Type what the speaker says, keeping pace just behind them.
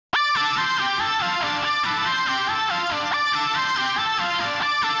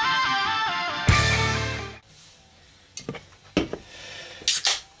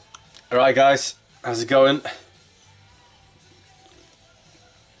Alright guys, how's it going?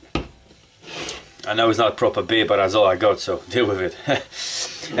 I know it's not proper beer, but that's all I got, so deal with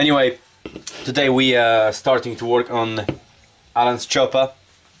it. Anyway, today we are starting to work on Alan's chopper.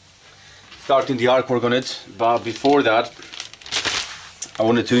 Starting the artwork on it, but before that I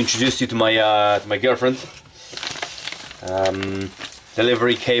wanted to introduce you to my girlfriend.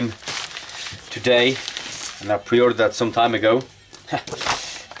 Delivery came today and I pre-ordered that some time ago.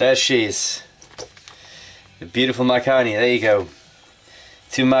 There she is, the beautiful Makani. There you go.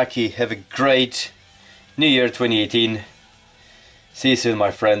 To Maki, have a great New Year 2018. See you soon, my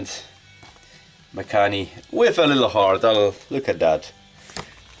friend. Makani with a little heart. Oh, look at that.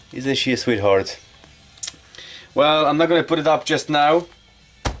 Isn't she a sweetheart? Well, I'm not going to put it up just now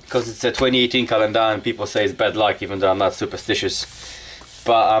because it's a 2018 calendar and people say it's bad luck, even though I'm not superstitious.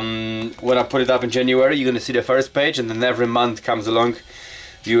 But when I put it up in January, you're going to see the first page, and then every month comes along,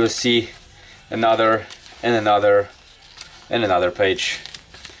 you will see another and another and another page,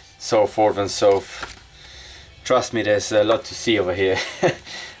 so forth and so forth. Trust me, there's a lot to see over here.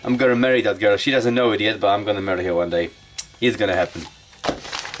 I'm gonna marry that girl. She doesn't know it yet, but I'm gonna marry her one day. It's gonna happen.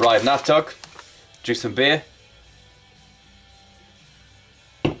 Right, enough talk. Drink some beer,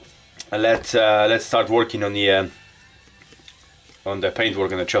 and let's start working on the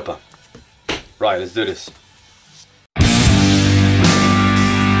paintwork on the chopper. Right, let's do this.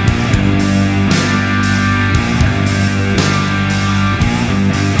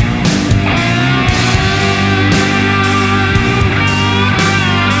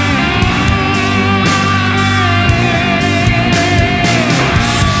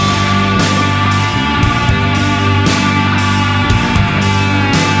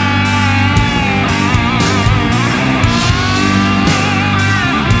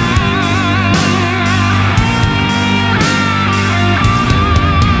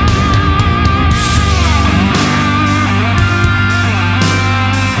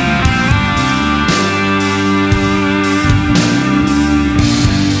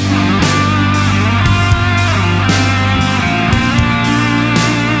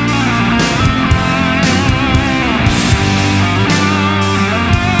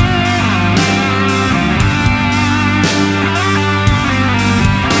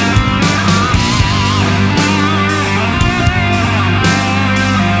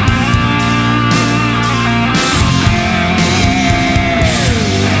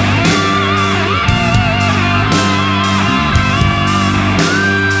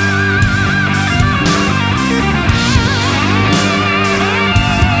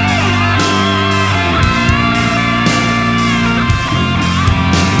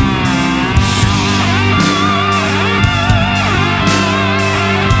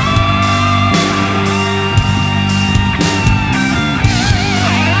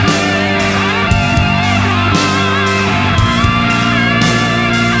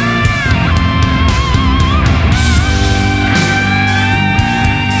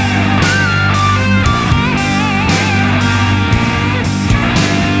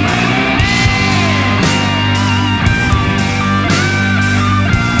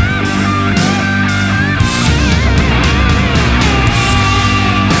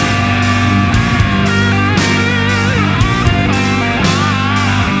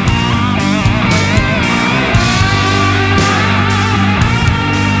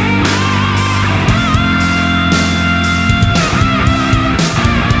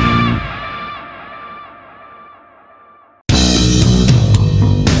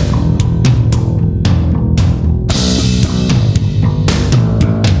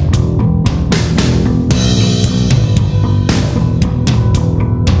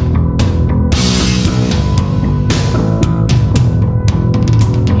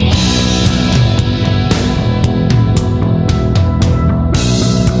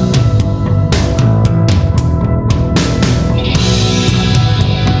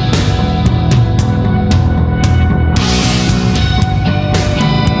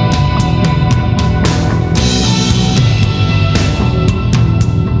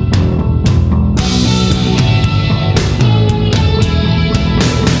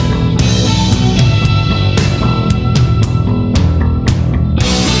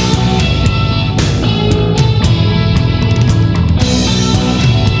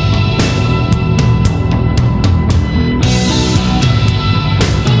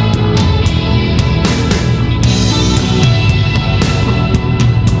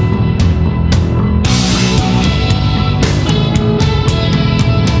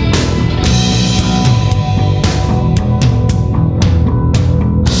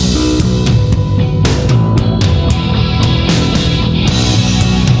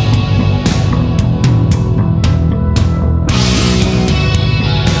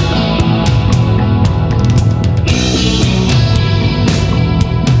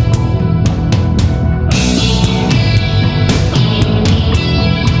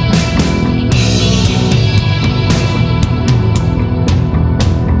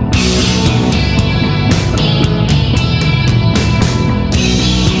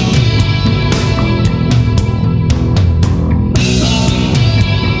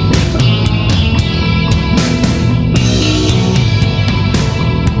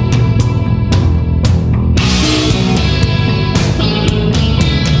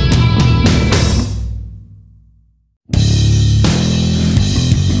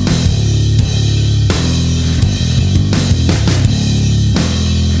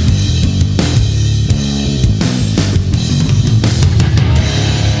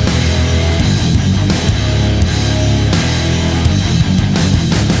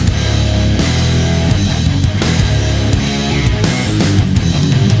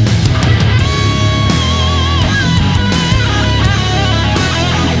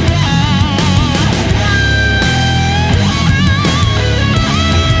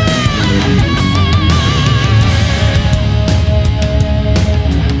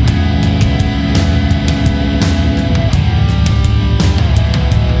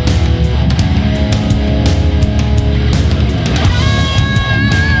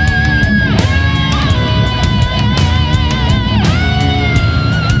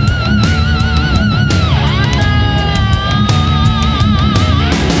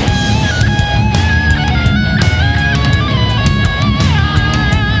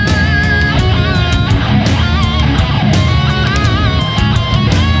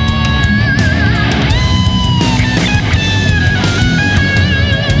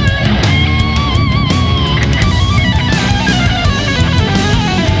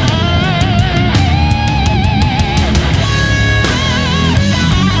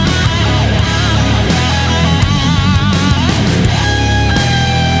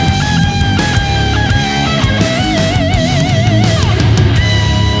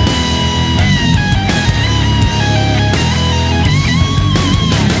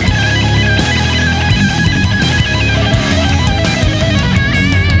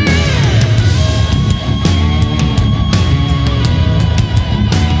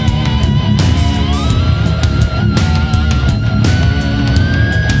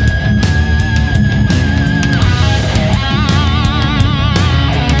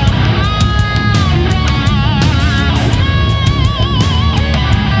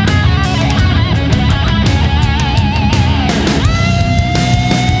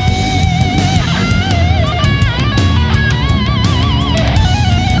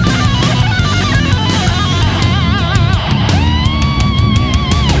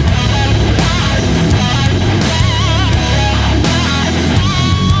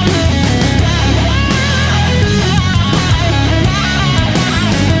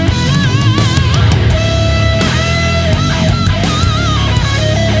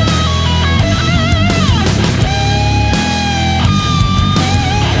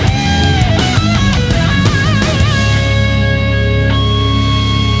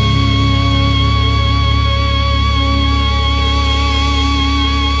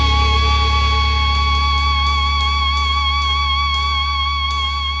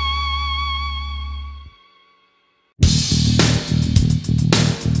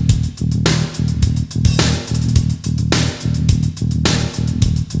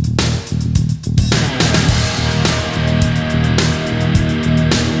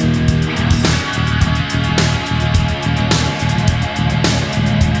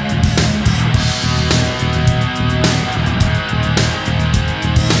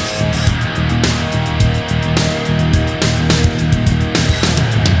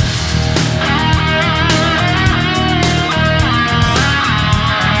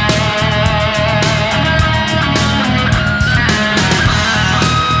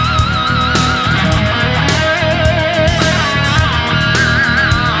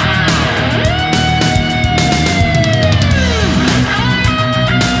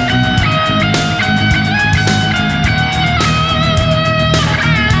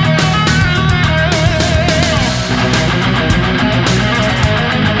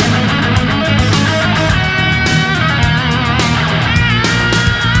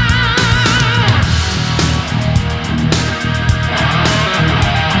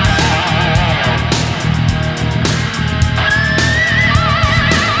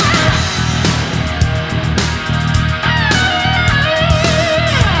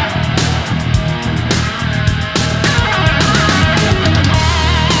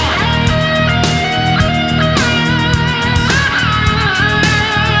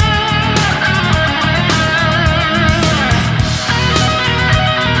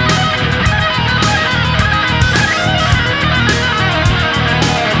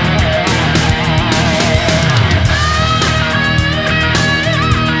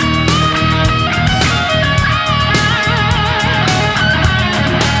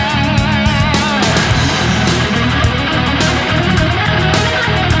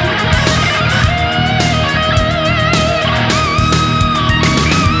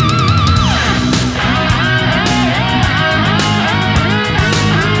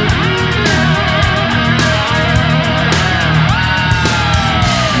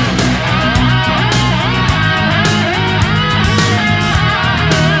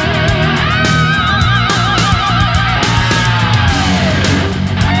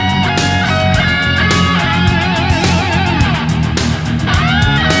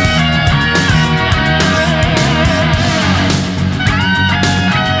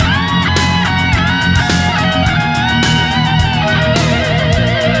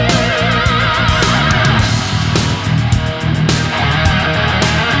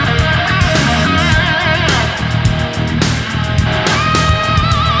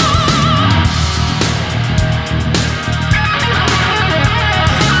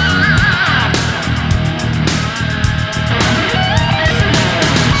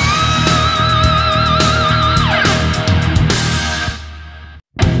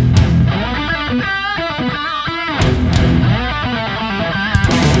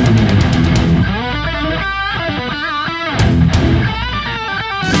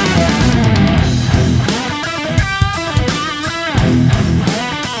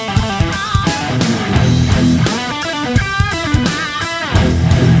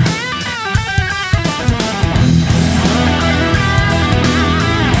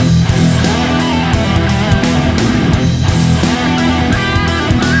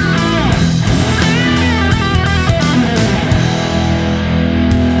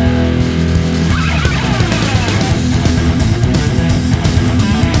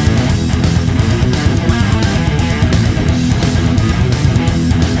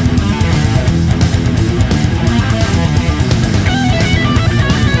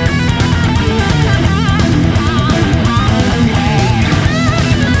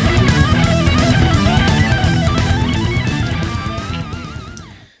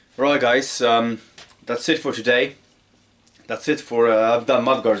 Alright guys, that's it for today. That's it for, I've done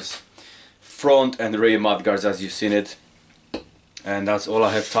mudguards, front and rear mudguards as you've seen it, and that's all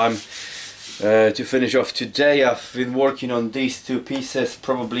I have time to finish off today. I've been working on these two pieces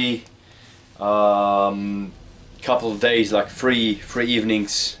probably couple of days, like three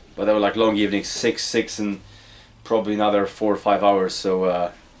evenings, but they were like long evenings, six and probably another 4 or 5 hours.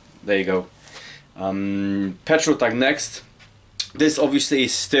 So there you go. Petrol tank next. This obviously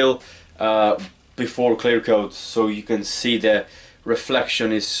is still before clear coat, so you can see the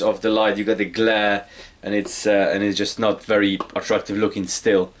reflection is of the light. You got the glare, and it's just not very attractive looking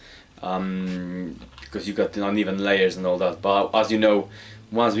still, because you got the uneven layers and all that. But as you know,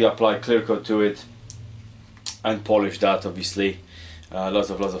 once we apply clear coat to it and polish that, obviously lots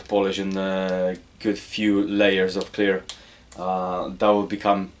of polish and good few layers of clear, that will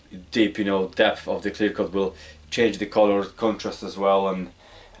become deep, you know, depth of the clear coat will change the color contrast as well,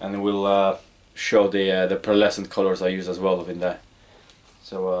 and will show the pearlescent colors I use as well in there.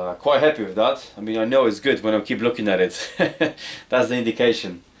 So quite happy with that. I mean, I know it's good when I keep looking at it. That's the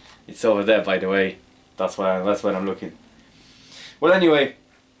indication. It's over there, by the way. That's why I'm looking. Well, anyway,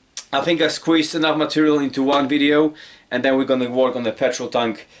 I think I squeezed enough material into one video, and then we're gonna work on the petrol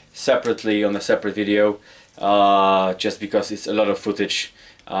tank separately on a separate video, just because it's a lot of footage.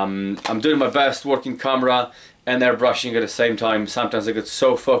 I'm doing my best working camera and airbrushing at the same time. Sometimes I get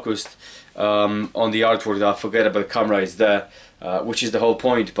so focused on the artwork that I forget about the camera is there, which is the whole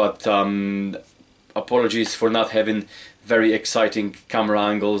point. But apologies for not having very exciting camera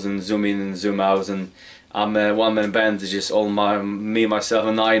angles and zoom in and zoom out, and I'm a one-man band. It's just all me, myself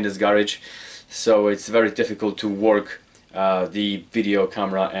and I in this garage, so it's very difficult to work the video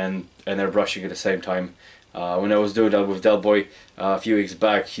camera and airbrushing at the same time. When I was doing that with Del Boy a few weeks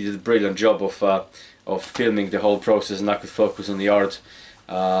back, he did a brilliant job of filming the whole process, and I could focus on the art,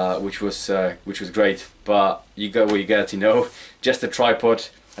 which was great. But you get what you get, you know. Just a tripod.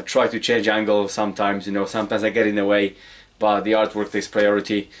 I try to change angle sometimes, you know. Sometimes I get in the way, but the artwork takes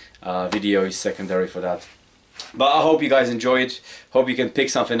priority. Video is secondary for that. But I hope you guys enjoy it. Hope you can pick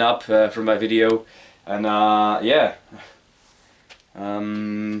something up from my video, and yeah.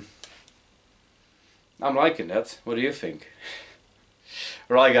 I'm liking that. What do you think?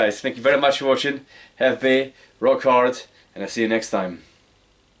 Right guys, thank you very much for watching. Have be, rock hard, and I'll see you next time.